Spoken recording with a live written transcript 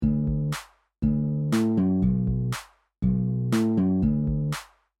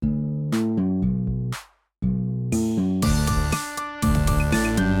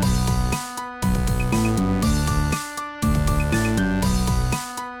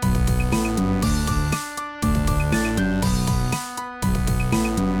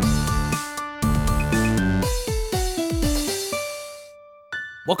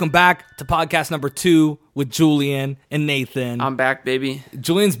Welcome back to podcast number 2 with Julian and Nathan. I'm back, baby.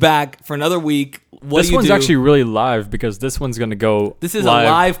 Julian's back for another week. This one's actually really live because this one's going to go This is a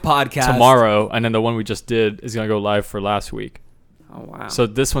live podcast. Tomorrow, and then the one we just did is going to go live for last week. Oh, wow. So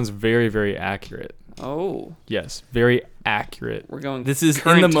this one's very, very accurate. Oh. Yes, very accurate. We're going This is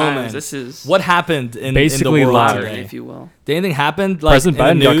current in the times. moment. This is What happened in Basically the world live. today? if you will. Did anything happen? Like, President in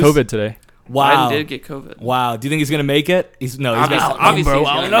Biden the got news? COVID today. Wow. Biden did get COVID. Wow. Do you think he's going to make it? He's Obviously, gonna, he's bro. gonna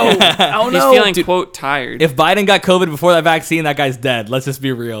I don't make know. it. I don't He's know. feeling, Dude, quote, tired. if Biden got COVID before that vaccine, that guy's dead. Let's just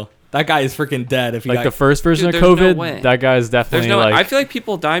be real. That guy is freaking dead. If he Like got the first version Dude, of there's no COVID, way. that guy's definitely I feel like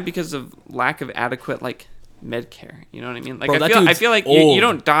people die because of lack of adequate, like, med care. You know what I mean? Like, Bro, that I dude's feel like old. you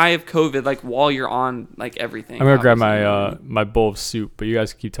don't die of COVID, like, while you're on, like, everything. I'm going to grab obviously, you know my what I mean? my bowl of soup, but you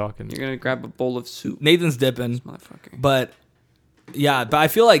guys keep talking. You're going to grab a bowl of soup. Nathan's dipping, Motherfucker. but yeah, but I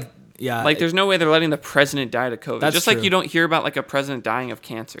feel like Like, there's no way they're letting the president die to COVID. That's Just true. like you don't hear about, like, a president dying of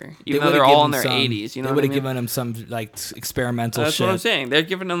cancer, even though would've they're all in given their some- 80s. You know they what I would have mean? given him some like experimental That's shit. what I'm saying. They're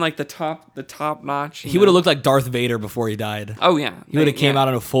giving him, like, the top notch. He would have looked like Darth Vader before he died. Oh, yeah. He would have came out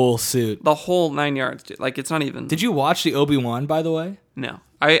in a full suit. the whole 9 yards, dude. Like, it's not even. Did you watch the Obi-Wan, by the way? No.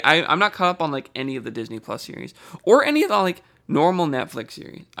 I'm not caught up on, like, any of the Disney Plus series or any of the, like, normal Netflix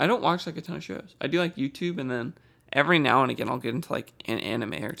series. I don't watch, like, a ton of shows. I do, like, YouTube, and then every now and again I'll get into, like, an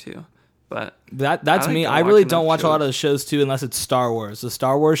anime or two. But That's I like me. to I watch really enough don't watch a lot shows. of the shows too, unless it's Star Wars. The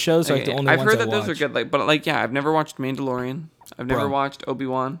Star Wars shows are like the only I've ones heard I that watch. those are good. Like, but like, yeah, I've never watched Mandalorian. I've never Bro. watched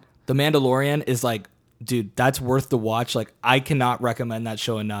Obi-Wan. The Mandalorian is like, dude, that's worth the watch. Like, I cannot recommend that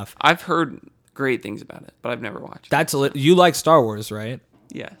show enough. I've heard great things about it, but I've never watched it. You like Star Wars, right?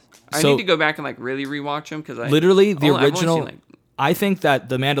 Yes. I So- need to go back and, like, really rewatch them because Literally, the I've only original. seen, like, I think that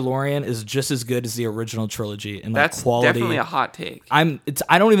The Mandalorian is just as good as the original trilogy in like that's quality. definitely a hot take. I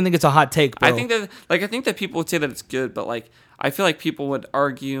don't even think it's a hot take, bro. I think that people would say that it's good, but, like, I feel like people would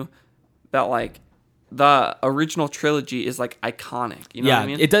argue that, like, the original trilogy is, like, iconic. You know Yeah, what I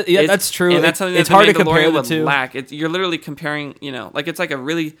mean? it does- yeah, that's true. And that's something It's that hard The to compare Mandalorian the would two. lack. You're literally comparing, you know, like, it's like a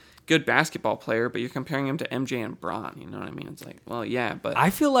really good basketball player, but you're comparing him to MJ and Bron. You know what I mean? It's like, well, yeah, but I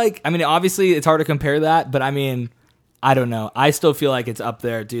feel like, I mean, obviously it's hard to compare that, but I mean, I don't know. I still feel like it's up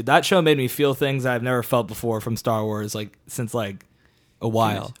there, dude. That show made me feel things I've never felt before from Star Wars, like since like a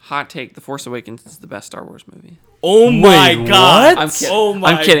while. hot take: The Force Awakens is the best Star Wars movie. Oh my Wait, god! what? I'm kidding. Oh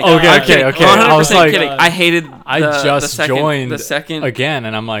my I'm kidding. Okay, I'm okay, kidding. okay. 100% I was like, kidding. I hated. I the just second, joined the second again,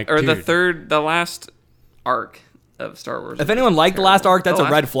 and I'm like, or dude, the last arc of Star Wars. If anyone liked the last arc, that's The a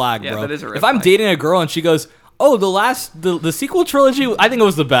last- red flag, yeah, bro. that is a red if I'm flag. dating a girl and she goes, "Oh, the sequel trilogy, I think it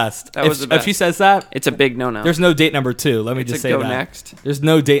was the best." That was the If she best. says that, It's a big no-no. there's no date number 2. Let me It's just a say go that. next. There's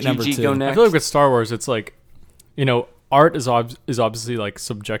no date number GG, 2. go I next. feel like with Star Wars, it's like, you know, art is obviously like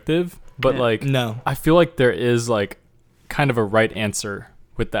subjective, but Yeah. like, No. I feel like there is like kind of a right answer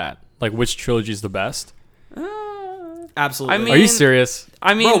with that. Like, which trilogy is the best? Absolutely. I mean, Are you serious?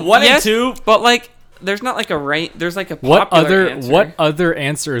 I mean, Bro, 1 and yes, 2? but like, there's not like a right. There's like a What popular answer. other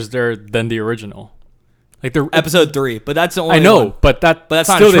answer is there than the original? Like the Episode 3, but that's the only I know, one. but that's not a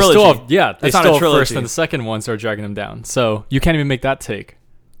still, they still trilogy. have, yeah, they That's not a still have trilogy. first and the second one start dragging them down. So you can't even make that take.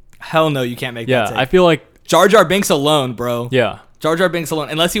 Hell no, you can't make Yeah, that take. I feel like, Jar Jar Binks alone, bro. yeah. Jar Jar Binks alone.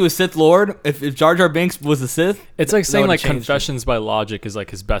 Unless he was Sith Lord, if Jar Jar Binks was the Sith, It's like that saying would've like changed it. Confessions by Logic is like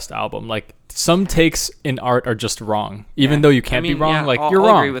his best album. Like some takes in art are just wrong, even though you can't I mean, be wrong. yeah, like I'll you're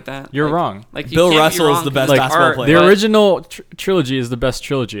wrong. agree with that. You're Like- wrong. Like you Bill can't be Russell is wrong the 'cause best it's basketball art, player. The but- original trilogy is the best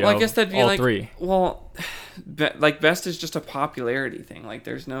trilogy. Well, I of guess that'd be all like three. Well, like best is just a popularity thing. Like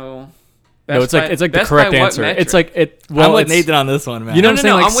there's no. No, it's like the best correct by what answer. metric? It's like it. I'm Well, with it's, Nathan on this one, man. you know No, what I'm no,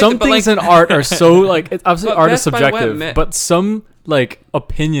 saying? no, Like I'm with some it, but, things like- in art are so like obviously But art is best by what subjective, but some like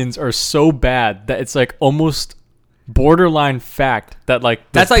opinions are so bad that it's like almost borderline fact that like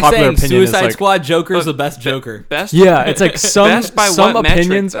the That's like popular saying opinion is Suicide like, Squad Joker is But the best Joker. Best. yeah, it's like some Best by some what metric,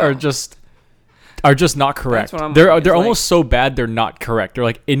 opinions are though? just not correct. what I'm They're like, it's almost so bad they're not correct. They're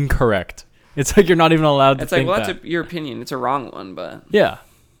like incorrect. It's like you're not even allowed to It's like, think well, that. that's your opinion. It's a wrong one, but Yeah.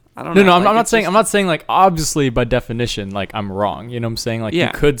 I don't No, know. no, Like, I'm not it's saying. just- I'm not saying like obviously by definition like I'm wrong. You know what I'm saying? Like Yeah.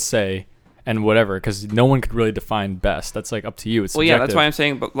 you could say and whatever because no one could really define best. That's like up to you. It's Well, yeah, subjective. that's why I'm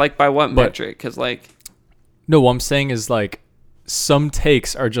saying, but like by what But- metric? Because like, No, what I'm saying is like some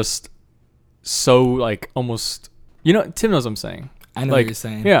takes are just so like almost. You know, Tim knows what I'm saying. I know like, what you're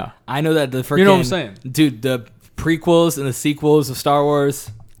saying. Yeah, I know that the freaking, You know what I'm saying? dude. The prequels and the sequels of Star Wars.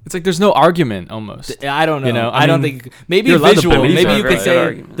 it's like there's no argument almost. I don't know. You know, I don't mean, think maybe you're allowed to visual. believe Maybe it, you right? could say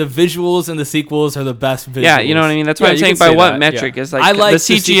Argument. the visuals and the sequels are the best visuals. yeah, you know what I mean. That's what Yeah, I'm you saying. could By say what that, metric yeah. is like I like the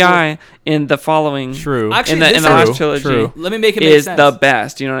the CGI in the following. True. Actually, in the this last is trilogy true. Let me make it make is sense. the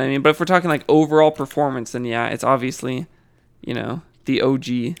best. You know what I mean? But if we're talking like overall performance, then yeah, it's obviously, you know, the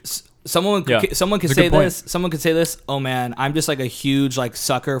OG. Someone Yeah. could That's a say good point. this. Someone could say this. Oh man, I'm just like a huge like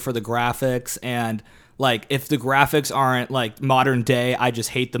sucker for the graphics, and like if the graphics aren't like modern day, I just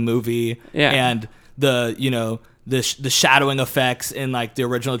hate the movie. Yeah. And the the shadowing effects in like the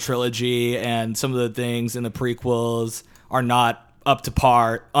original trilogy and some of the things in the prequels are not up to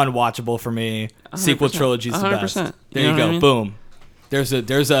par, unwatchable for me. Sequel 100%. trilogy's the best. 100%. There You you know what go. I mean? Boom.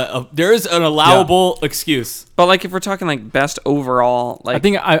 There's an allowable excuse. But like if we're talking like best overall, like I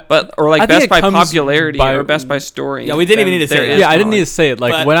think I or like I think best it by comes popularity by- or best by story. Yeah, we didn't even then need to say there that. is yeah, I didn't kinda need to say it.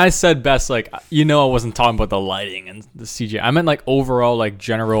 Like But- when I said best, like I wasn't talking about the lighting and the CGI. I meant like overall, like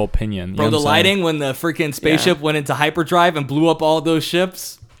general opinion. You Bro, know the what I'm saying? lighting when the freaking spaceship went into hyperdrive and blew up all those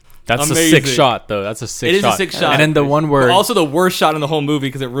ships. That's a amazing. sick shot, though. That's a sick It is shot. a sick shot. And then the one where, But also the worst shot in the whole movie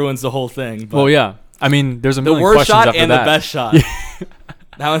because it ruins the whole thing. But well, yeah. I mean, there's a the million worst questions shot after and that. the best shot.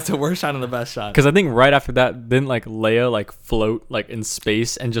 That one's the worst shot and the best shot. Because I think right after that, didn't like Leia like float like in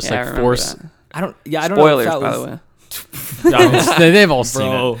space and just Yeah, I like remember force. that. I don't know. Spoilers, if that by was, the way. Yeah, they've all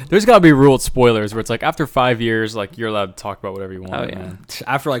seen Bro. it. There's got to be ruled spoilers where it's like after 5 years, like you're allowed to talk about whatever you want. Oh, yeah. Man.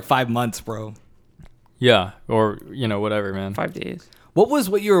 After like 5 months, bro. Yeah, or whatever, man. 5 days.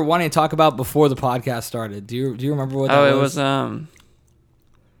 What you were wanting to talk about before the podcast started? Do you remember what that Oh, was? it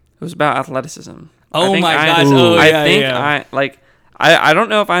was about athleticism. Oh I think my I- gosh. Ooh. Oh, I yeah, think yeah. I don't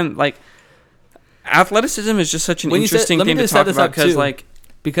know if I'm like athleticism is just such an When you said- interesting let me thing to just set talk this about up, because too. like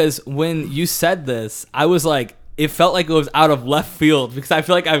Because when you said this, I was like, it felt like it was out of left field because I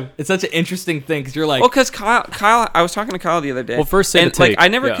feel like it's such an interesting thing because you're like, well, because Kyle, I was talking to Kyle the other day. Well, first say and the take, like I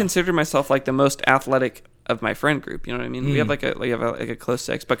never yeah. considered myself like the most athletic of my friend group. You know what I mean? We have like a close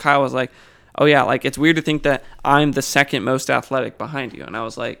six, but Kyle was like, "Oh yeah, like it's weird to think that I'm the second most athletic behind you," and I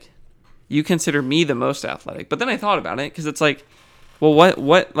was like, "You consider me the most athletic?" But then I thought about it because it's like, well,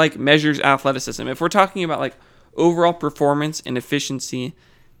 what like measures athleticism? If we're talking about like overall performance and efficiency,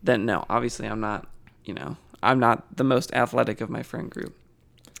 then no, obviously I'm not. I'm not the most athletic of my friend group.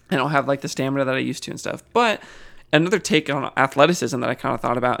 I don't have like the stamina that I used to and stuff. But another take on athleticism that I kind of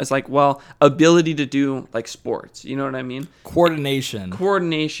thought about is like, well, ability to do like sports. You know what I mean? coordination.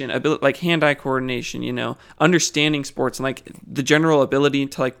 Ability, like hand-eye coordination. Understanding sports and like the general ability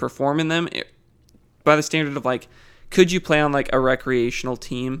to like perform in them by the standard of like, could you play on like a recreational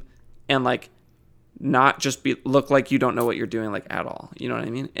team and like not just look like you don't know what you're doing like at all. You know what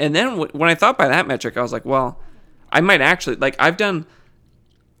I mean? And then when I thought by that metric, I was like, well, I might actually like I've done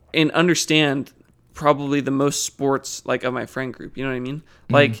and understand probably the most sports like of my friend group. You know what I mean?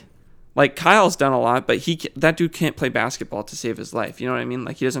 Like Kyle's done a lot, but that dude can't play basketball to save his life. You know what I mean?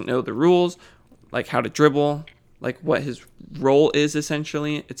 Like he doesn't know the rules, like how to dribble, like what his role is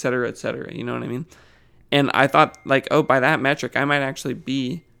essentially, et cetera, et cetera. You know what I mean? And I thought like, oh, by that metric, I might actually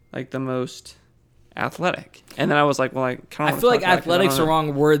be like the most athletic. And then I was like, well, I kind of I feel like athletic's the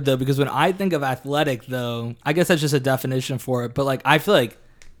wrong word though, because when I think of athletic though, I guess that's just a definition for it. But like, I feel like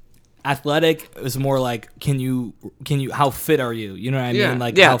athletic is more like, can you, how fit are you? You know what I Yeah. mean?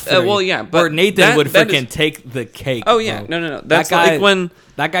 Like, Yeah. how fit are Well, you? yeah, but Or Nathan that- would that freaking is- take the cake. Oh yeah, bro. no. That's That guy- like when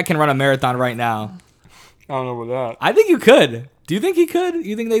That guy can run a marathon right now. I don't know about that. I think you could. Do you think he could?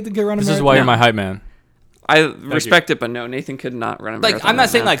 You think Nathan could run a This marathon? is why you're No. my hype man. I respect it, but no, Nathan could not run a Like, marathon. I'm not right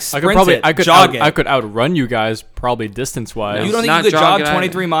saying now. like I sprint could probably, it, I could, jog it. I could outrun you guys probably distance wise. You don't think Not you could jog jog it either.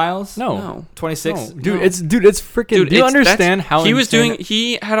 23 miles? No. 26? No, dude, No. it's freaking. Dude, do you that's- understand how he was insane doing?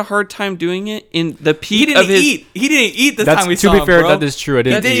 He had a hard time doing it in the He peak didn't of his. eat. He didn't eat this That's time we to saw be him, fair. bro. That is true. I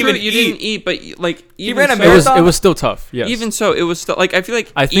didn't That's eat. true. even You eat. didn't eat, but like even ran a so, marathon? It was still tough. Yes. Even so, it was still like I feel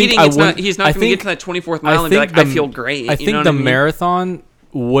like I think eating. I It's not. wouldn't- He's not I going to get think- to that 24th mile and be like, I feel great. I you think know the what I mean? marathon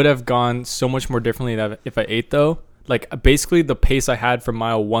would have gone so much more differently if I ate though. Like basically the pace I had from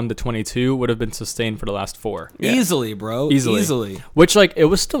mile 1 to 22 would have been sustained for the last 4. Yeah. Easily, bro. Easily. Easily. Which like it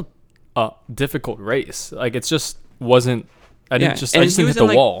was still a difficult race. Like it just wasn't. I Yeah, just and didn't he hit was the in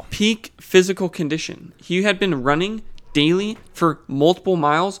like wall. peak physical condition. He had been running daily for multiple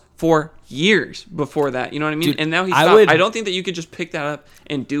miles for years before that. You know what I mean? Dude, and now he's I stopped. would- I don't think that you could just pick that up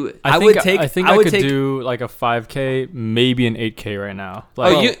and do it. I think would take- I think I I would could take- do like a 5K, maybe an 8K right now.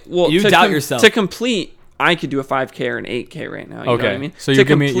 Like, you doubt yourself. To complete, I could do a 5K or an 8K right now. You know what I mean? So To you'll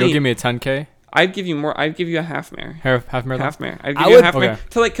give me complete, a 10K, I'd give you more. I'd give you a half marathon. half marathon. Half marathon. I'd I give you would- a half marathon Okay.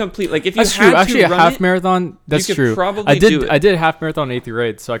 to like complete. Like if you That's had true. Actually, to a run half it, marathon. That's could true. probably I did. do it. I did half marathon 8th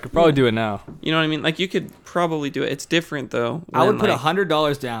grade, so I could probably do it now. you know what I mean? Like you could probably do it. It's different though. I would when, put like,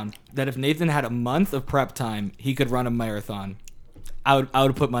 $100 down that if Nathan had a month of prep time, he could run a marathon. I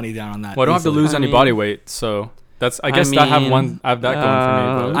would put money down on that. Well, I don't have to easily. lose I any mean- body weight, so I guess I have that going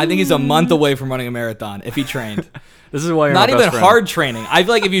for me. I think he's a month away from running a marathon if he trained. This is why you're Not my even best friend. hard training. I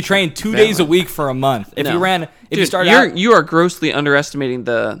feel like if you train 2 days a week for a month, if you started out, you are grossly underestimating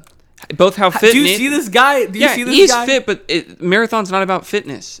both how fit. do you see this guy? Do you see this he's guy? fit, but marathon's not about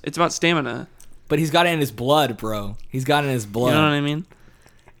fitness. It's about stamina. But he's got it in his blood, bro. He's got it in his blood. You know what I mean?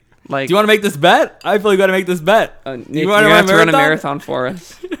 Like, Do you want to make this bet? I feel you got to make this bet. Nick, you you're want gonna have to run a marathon? marathon for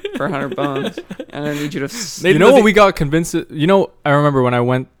us for 100 bones. I'm gonna need you to. Maybe You know does what he- we got convinced? You know, I remember when I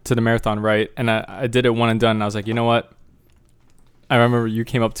went to the marathon, right? And I did it one and done. And I was like, you know what? I remember you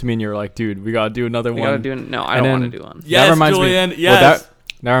came up to me and you were like, dude, we got to do another We one. gotta do. No, I And don't want then- to do one. Yes, that reminds Julian, me. yes.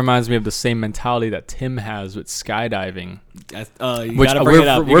 That reminds me of the same mentality that Tim has with skydiving. You Which gotta bring it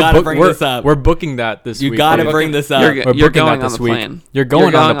up. You gotta bring this up. We're booking that this You week. gotta We're bring booking- this up. You're, We're you're booking going that on this the week. plane. You're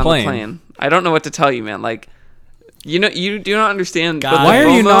going on the plane. I don't know what to tell you, man. Like, you know, you do not understand. Guys, Why are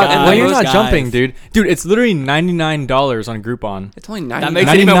you FOMO not? and Why are you those not guys. jumping, dude? Dude, it's literally $99 on Groupon. It's only 90. That makes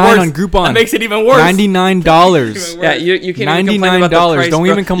it even 99 worse. on Groupon. That makes it even worse. $99. Yeah, you can't even complain about the $99. price. Don't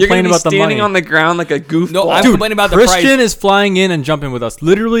bro. even complain You're gonna be about the standing money. on the ground like a goofball. No, I'm Dude, complaining about the Christian price. is flying in and jumping with us.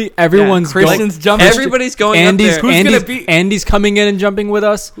 Literally, everyone's going. Christian's jumping. Everybody's going Andy's, up there. Who's gonna Andy's, be- Andy's coming in and jumping with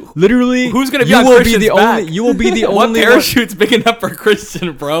us. Literally, Who's gonna be you on will Christian's be the back? only. You will be the What only. parachute's big enough for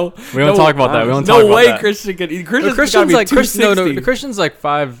Christian, bro? We don't talk about that. We don't No talk about way, that. Christian can. The Christian's Christian's gotta be like Christian. No, 260. the Christian's like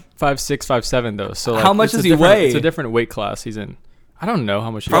 5'6", 5'7" though. So like, How much it's a does he different- weigh? It's a different weight class he's in. I don't know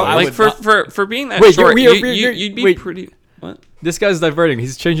how much he Bro, weighs. I Like would for being that Wait, short, you're- you'd be wait. pretty. What? This guy's diverting.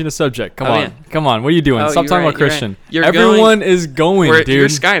 He's changing the subject. Come Oh, on, yeah. come on. What are you doing? Oh, Stop you're talking right, about you're Christian. right. You're Everyone is going, You're dude.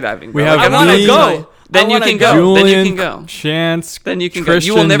 skydiving. We bro. have Like, I want to me, go. Then you can go. Julian, Then you can go. Chance. Then you can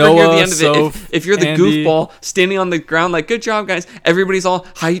Christian, go. You will never hear the Noah, end of it. Soph, If you're the Andy. goofball standing on the ground, like, good job, guys. Everybody's all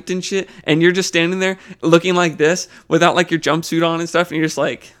hyped and shit, and you're just standing there looking like this without like your jumpsuit on and stuff, and you're just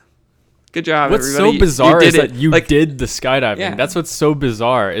like, good job, What's everybody. so bizarre did is it. that you Like, did the skydiving. Yeah. That's what's so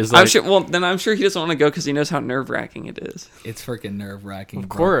bizarre. Is I'm like, sure. Well, then I'm sure he doesn't want to go because he knows how nerve wracking it is. It's freaking nerve wracking. of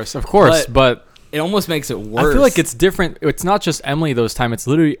course, but it almost makes it worse. I feel like it's different. It's not just Emily those time. It's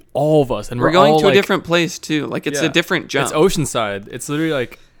literally all of us, and We're going all, to a like, different place too. Like it's yeah. a different jump. It's Oceanside. It's literally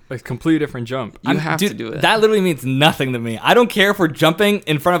like a completely different jump. You have to do it. That literally means nothing to me. I don't care if we're jumping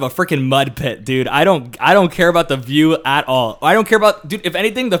in front of a freaking mud pit, dude. I don't care about the view at all. I don't care about, dude. If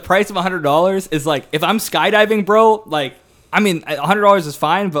anything, the price of $100 is like, if I'm skydiving, bro. Like, I mean, $100 is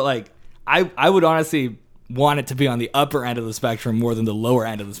fine, but like, I would honestly want it to be on the upper end of the spectrum more than the lower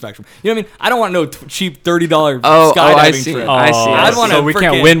end of the spectrum. You know what I mean? I don't want no cheap $30 Oh, skydiving I see. trip. I see. I'd want so we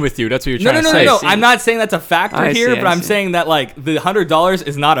can't freaking- win with you. That's what you're No, trying no, to no, say. no, see. I'm not saying that's a factor I here, see, but I I'm see. saying that like the $100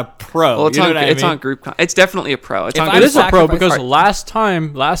 is not a pro. well, it's you know on. what I It's mean? on group. It's definitely a pro. It's If on. I'm It Group is a pro sacrifice- because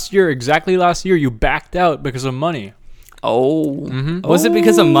Alright. last year, exactly last year, you backed out because of money. Oh, Was it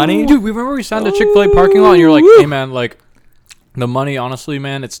because of money? Dude, remember we signed a Chick-fil-A parking lot and you're like, hey man, like the money, honestly,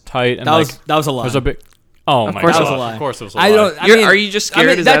 man, it's tight. And That like, was a lie. there's a big. Oh my course god! it was a lie. Of course it was a I lie. don't. I You're- mean, are you just scared? I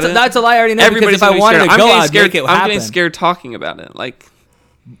mean, Is that's that it? that's a lie I already know. everybody's Because if I gonna be wanted scared. to go, I'd scared. make it I'm happen. getting scared talking about it. Like,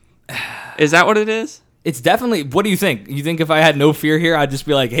 is that what it is? It's definitely. What do you think? You think if I had no fear here, I'd just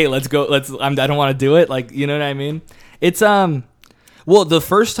be like, hey, let's go. I don't want to do it. Like, you know what I mean? It's Well, the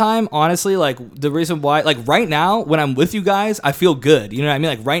first time, honestly, like the reason why, like right now, when I'm with you guys, I feel good. You know what I mean?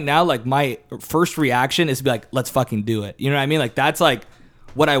 Like right now, like my first reaction is to be like, let's fucking do it. You know what I mean? Like that's like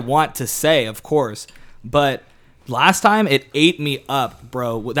what I want to say, of course. But last time, it ate me up,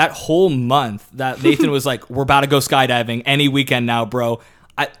 bro. That whole month that Nathan was like, we're about to go skydiving any weekend now, bro.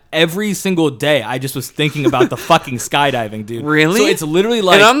 Every single day, I just was thinking about the fucking skydiving, dude. Really? So it's literally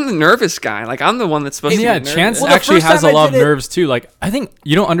like, And I'm the nervous guy. Like I'm the one that's supposed to. Yeah, be nervous. Chance Well, the actually first has a time I lot of did it- nerves too. Like I think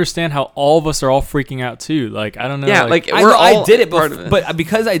you don't understand how all of us are all freaking out too. Like I don't know. Yeah, like I we're know all I did it, part of it. but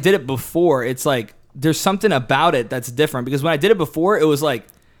because I did it before, it's like there's something about it that's different. Because when I did it before, it was like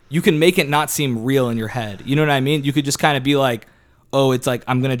you can make it not seem real in your head. You know what I mean? You could just kind of be like, oh, it's like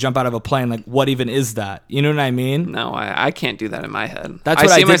I'm gonna jump out of a plane. Like, what even is that? You know what I mean? No, I can't do that in my head. That's I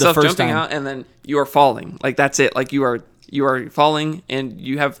what I see did the myself first jumping time. out, and then you are falling. Like that's it. Like you are falling, and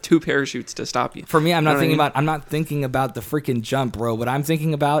you have two parachutes to stop you. For me, I'm You know not what I thinking mean? about. I'm not thinking about the freaking jump, bro. What I'm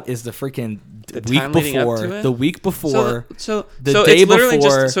thinking about is the freaking week time leading up before. to it? The week before. So The so day it's literally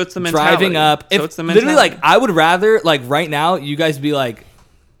before, just so it's the mentality. driving up. So If, it's the literally, mentality. like, I would rather, like, right now, you guys be like,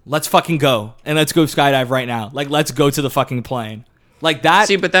 let's fucking go. And let's go skydive right now. Like, let's go to the fucking plane. Like, that.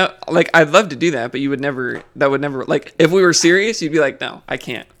 See, but that like I'd love to do that, but you would never. That would never like if we were serious, you'd be like, no, I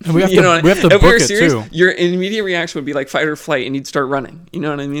can't. And we have You to- know what we have to if we were book it, serious, too. your immediate reaction would be like fight or flight, and you'd start running. You know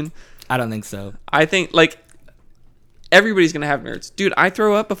what I mean? I don't think so. I think like everybody's gonna have nerves, dude. I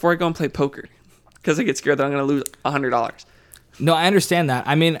throw up before I go and play poker because I get scared that I'm gonna lose $100. No, I understand that.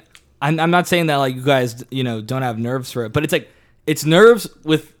 I mean, I'm not saying that like you guys don't have nerves for it, but it's like it's nerves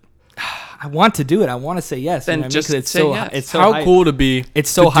with. I want to do it. I want to say yes. Then you know what I mean? just 'Cause it's say so yes. it's so How hype. cool to be. It's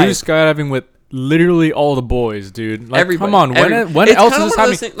so to hype. do skydiving with literally all the boys, dude. Like, Everybody. come on. When It's else kinda is this one of those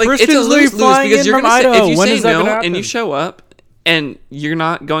happening? things- like, Christian's it's a literally lose-lose flying because in you're from gonna say, Idaho. if you When say is that no gonna and happen? you show up and you're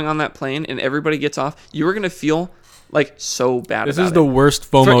not going on that plane and everybody gets off, you are gonna feel like so bad. This about is it. the worst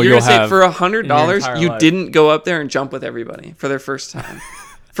FOMO You're you'll gonna say have. for $100 entire you life. didn't go up there and jump with everybody for their first time.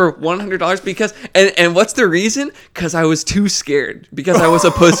 For $100 because and what's the reason? Because I was too scared because I was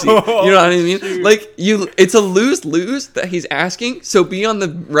a pussy. You know what I mean? Like it's a lose that he's asking. So be on the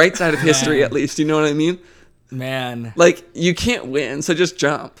right side of history at least. You know what I mean? Man, Like you can't win, so just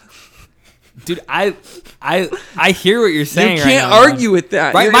jump. dude, I hear what you're saying. You right can't now, argue man. with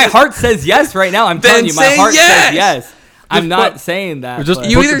that. Right, You're my gonna- heart says yes right now. I'm Then telling you, my say heart yes! says yes. I'm not Just saying that. Just but-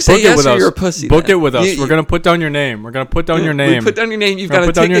 You either say book it yes with or us. you're a pussy, Book then. it with us. You- We're gonna put down your name. We're gonna put down your name. We put down your name. You've We're got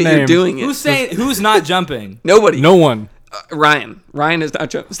a gonna put down your ticket. You're name. doing it. who's saying who's not jumping? Nobody. No one. Ryan. Ryan is not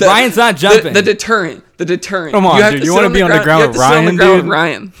jumping. Ryan's not jumping. The deterrent. The deterrent. Come on, you have dude. to You sit wanna be on the ground you have with to sit on the Ryan, ground with dude?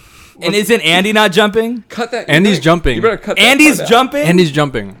 Ryan. And isn't Andy not jumping? Cut that. Andy's jumping. You better cut that Andy's part out. jumping. And he's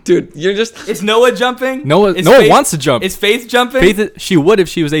jumping. Dude, you're just. It's Noah jumping. Noah Is Noah Faith- wants to jump. Is Faith jumping? Faith, she would if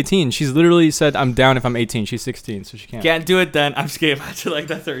she was 18. She's literally said, "I'm down if I'm 18." She's 16, so she can't. Can't do it then. I'm just kidding. I feel like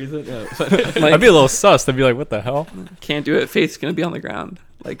that's the reason. No. Like, I'd be a little sus. I'd be like, "What the hell?" can't do it. Faith's gonna be on the ground.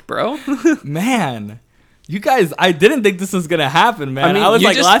 Like, bro. Man, you guys, I didn't think this was gonna happen, man. I mean, I was you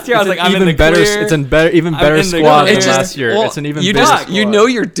like just- last year. I was It's like, an I'm in even the better. clear. It's an even I'm better in the squad clear. than It's last year. well, It's an even you better just squad. you know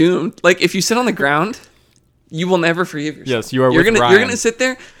you're doomed. Like if you sit on the ground, you will never forgive yourself. Yes, you are You're with gonna Ryan. you're gonna sit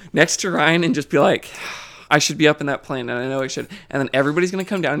there next to Ryan and just be like, I should be up in that plane, and I know I should. And then everybody's gonna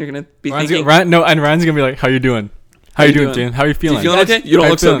come down. And you're gonna be Ryan's thinking, and Ryan's gonna be like, "How you doing? How you doing, Jan? How you "You feeling?" feeling okay? You don't How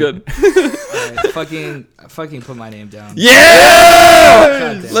look so feeling?" good." fucking put my name down. Yeah,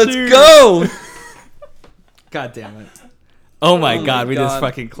 God damn. let's go. God damn it. Oh my god, we just God.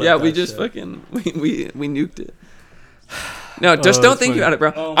 fucking clipped Yeah, we that just shit. fucking we nuked it. No, just Oh, don't that's think funny. about it,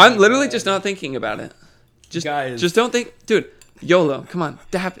 bro. Oh my I'm literally God. just not thinking about it. Just Guys. just don't think, dude. YOLO, come on,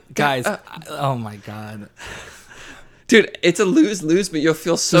 dab it, Guys, oh my god. dude. It's a lose, but you'll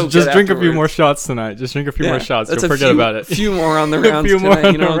feel so Just good drink a few afterwards. more shots tonight. Just drink a few Yeah, more shots. that's Don't a forget few- about it. Few more on the A rounds few more tonight.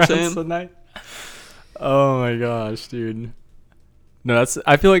 on You know the what I'm rounds saying? tonight. Oh my gosh, dude. No, that's.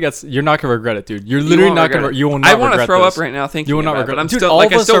 I feel like that's. You're not gonna regret it, dude. You're You literally won't not regret gonna. it. You will not. I want to regret throw this. up right now thinking You will not about it, regret. but I'm Dude, still all like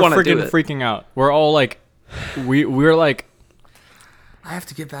of I us still are want to do freaking it. freaking out. We're all like, we're like, I have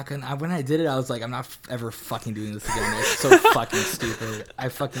to get back on. When I did it, I was like, I'm not ever fucking doing this again. It's so fucking stupid. I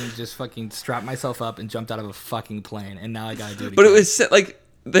fucking strapped myself up and jumped out of a fucking plane, and now I gotta do it. But it again. was like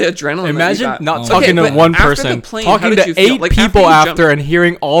the adrenaline. imagine that you not got. talking Okay, to but one after the person, plane, how talking did to you feel? 8 Like, people you after jumped- and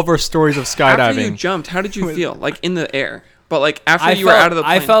hearing all of our stories of After you skydiving. jumped, how did you feel? Like in the air, but like after I you felt, were out of the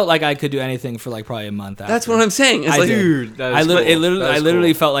plane. I felt like I could do anything for like probably a month. After. That's what I'm saying. It's I like, did. Dude, that is I literally, cool. That I is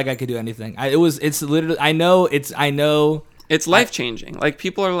literally cool. felt like I could do anything. It's literally. I know. it's life changing. Like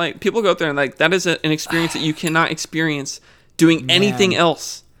people go up there and like that is an experience that you cannot experience doing anything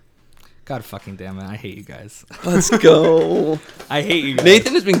else. God fucking damn it! I hate you guys. Let's go. I hate you guys.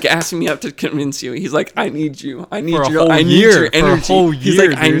 Nathan has been gassing me up to convince you. He's like, I need you. I need For a you. whole I need year. your For a energy. whole He's year,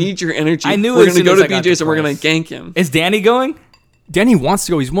 like, I dude. need your energy. I knew we're as gonna soon go as to I got BJ's the and we're gonna price. gank him. Is Danny going? Danny wants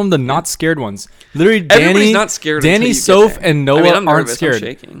to go. He's one of the not scared ones. Literally, Everybody's Danny, not scared until Danny, you get Soph, there. and Noah I mean, I'm aren't nervous. I'm scared.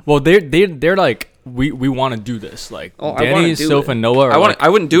 shaking. Well, they're like, we want to do this. Like Oh, I wanna Danny, do Soph, it. and Noah. Are I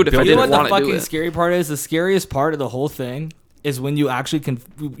wouldn't do it if I You know didn't what the want to do fucking it. scary part is? The scariest part of the whole thing is when you actually can.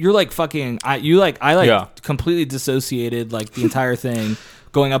 You're like fucking. I Yeah. completely dissociated like the entire thing.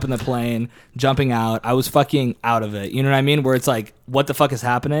 Going up in the plane, jumping out. I was fucking out of it. You know what I mean? Where it's like, what the fuck is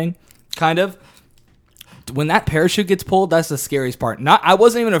happening? Kind of. When that parachute gets pulled, that's the scariest part. I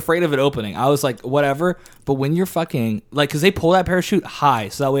wasn't even afraid of it opening. I was like, whatever. But when you're fucking like, because they pull that parachute high,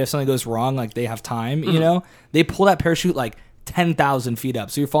 so that way if something goes wrong, like they have time. You know, they pull that parachute like 10,000 feet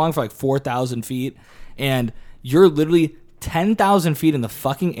up. So you're falling for like 4,000 feet, and you're literally 10,000 feet in the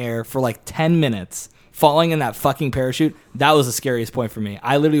fucking air for like 10 minutes, falling in that fucking parachute. That was the scariest point for me.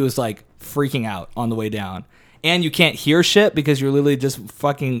 I literally was like freaking out on the way down, and you can't hear shit because you're literally just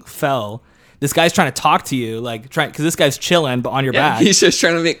fucking fell. This guy's trying to talk to you, like because this guy's chilling, but on your Yeah, back. he's just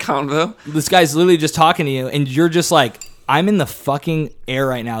trying to make convo. This guy's literally just talking to you, and you're just like, I'm in the fucking air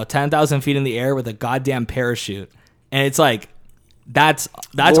right now, 10,000 feet in the air with a goddamn parachute, and it's like, that's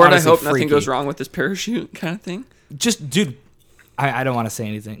Lord, I honestly hope nothing freaky. goes wrong with this parachute kind of thing. Just, dude, I don't want to say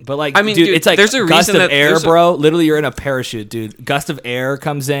anything, but like, I mean, dude, dude, it's like there's a gust reason of that air, there's a- bro. Literally, you're in a parachute, dude. Gust of air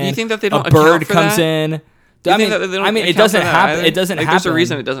comes in. You think that they don't a bird account for comes that? in. You I think mean, that they don't it account doesn't for that happen. either? It doesn't like, happen. There's a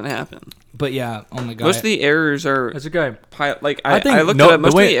reason it doesn't happen. But yeah, oh my god. Most of the errors are That's a guy. like I think I looked no- it up.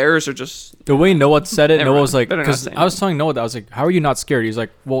 Most the way- of the errors are just The way Noah said it, Never Noah was mind. like, Better not because say I was telling Noah that I was like, how are you not scared? He's like,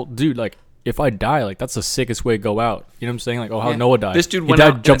 well, dude, like if I die, like that's the sickest way to go out. You know what I'm saying? Like, oh, how yeah. Noah died. This dude he went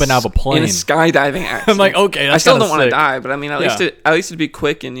died out jumping in out of a plane. in a skydiving accident. I'm like, okay, that's I still kinda don't want to sick. die, but I mean, at least Yeah. it'd be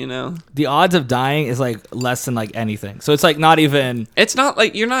quick and the odds of dying is like less than like anything. So it's like not even. it's not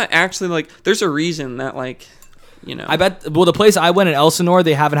like you're not actually like. There's a reason that like, you know. I bet. Well, the place I went in Elsinore,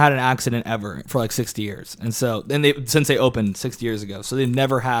 they haven't had an accident ever for like 60 years, and so since they opened 60 years ago, so they've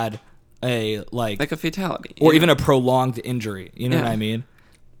never had a like a fatality or yeah. even a prolonged injury. You know Yeah. what I mean?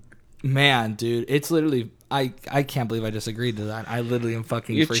 Man, dude, it's literally. I can't believe I just agreed to that. I literally am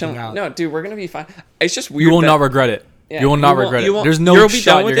fucking You're freaking chilling. out. No, dude, we're gonna be fine. It's just weird. You will that- not regret it. yeah, you will not regret it. There's no you'll be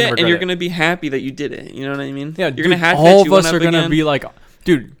shot done you're with gonna it, regret and you're it. gonna be happy that you did it. You know what I mean? Yeah, you're dude, gonna have all that of us are gonna be like,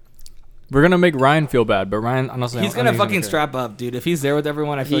 dude, we're gonna make Ryan feel bad, but Ryan, honestly, He's I don't gonna think fucking care. strap up, dude. If he's there with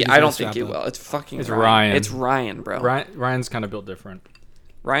everyone, I feel like he's I gonna don't think strap he up. will. It's fucking It's Ryan. Ryan. It's Ryan, bro. Ryan's kind of built different.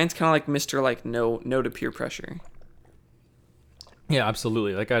 Ryan's kind of like Mr. Like no to peer pressure. Yeah,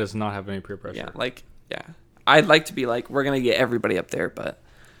 absolutely. That guy does not have any peer pressure. Yeah, like yeah. I'd like to be like we're gonna get everybody up there, but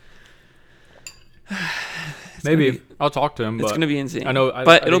Maybe I'll talk to him. it's but gonna be insane. I know,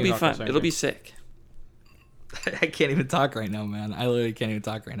 but I it'll think be he's not gonna fun. say It'll be anything. sick. I can't even talk right now, man. I literally can't even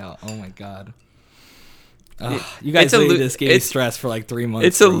talk right now. Oh my god. Ugh, you guys it's a literally lo- just gave me it's- stress for like 3 months.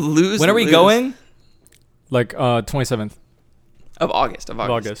 It's a bro. lose. When are we going? Like 27th of August? of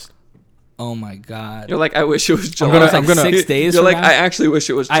August. Oh my god. You're like I wish it was July. gonna- It's like I'm gonna- 6 days. You're from like now? I actually wish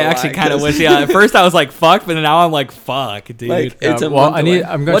it was. July, I actually kind of 'cause- wish. Yeah. At first I was like fuck, but now I'm like fuck, dude. Like, it's a well, month I need. away.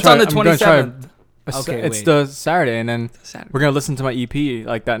 I'm gonna What's try. on the I'm gonna try 27th? Okay, it's wait. the Saturday, and then Saturday. we're gonna listen to my EP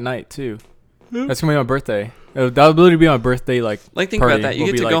like that night too. That's gonna be my birthday. That'll literally be my birthday. Like Think party. about that. You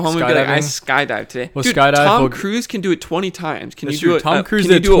We'll get to be, go like, home and be like, I skydiving. skydived today. We'll Dude, skydive, Tom we'll- Cruise can do it 20 times. Can That's you do true. it? Tom Cruise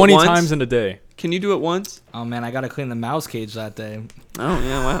can you did do it 20 once? times in a day. Can you do it once? Oh man, I gotta clean the mouse cage that day. Oh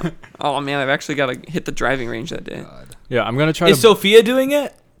yeah, wow. Oh man, I've actually got to hit the driving range that day. Yeah, I'm gonna try Is to. Sophia doing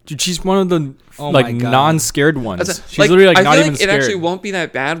it? Dude, she's one of the Oh my like God. non-scared ones. That's She's literally like I not feel even like scared. it actually won't be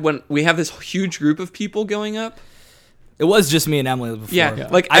that bad when we have this huge group of people going up. It was just me and Emily before. Yeah,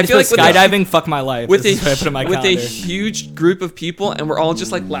 like, I I just feel put like with skydiving. Fuck my life. With This is what I put in my with a calendar. huge group of people, and we're all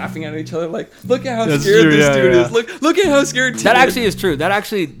just like laughing at each other, like, look at how That's scared true, this yeah, dude yeah. is. Look at how scared. That Tim actually is true. That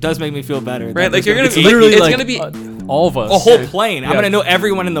actually does make me feel better. Right, That like, there's you're gonna be be- literally it's like gonna be- all of us. a whole plane. I'm Yeah. gonna know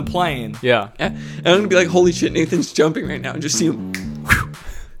everyone in the plane. Yeah. Yeah. And I'm gonna be like, holy shit, Nathan's jumping right now, and just see him.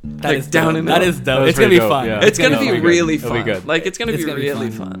 That Like, is down dope. and That out. is That dope. was It's gonna pretty be dope, fun. yeah. It's gonna It'll be be good. really It'll fun. be good. Like, it's gonna It's be gonna be really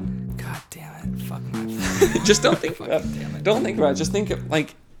fun. fun. God damn it. Fuck my. Just don't think about damn it. Don't think about it. Just think of,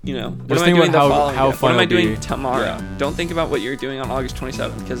 like, you know, what Just am I think doing about the how- following how day? fun What am I it'll doing be. tomorrow? Yeah. Don't think about what you're doing on August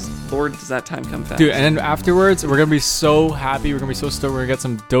 27th, because Lord, does that time come fast. Dude, and then afterwards, we're gonna be so happy. We're gonna be so stoked. We're gonna get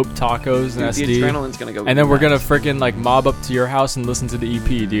some dope tacos and Dude, SD. the adrenaline's gonna go. And then we're gonna nuts. freaking like mob up to your house and listen to the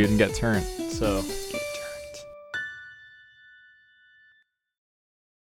EP, dude, and get turned. So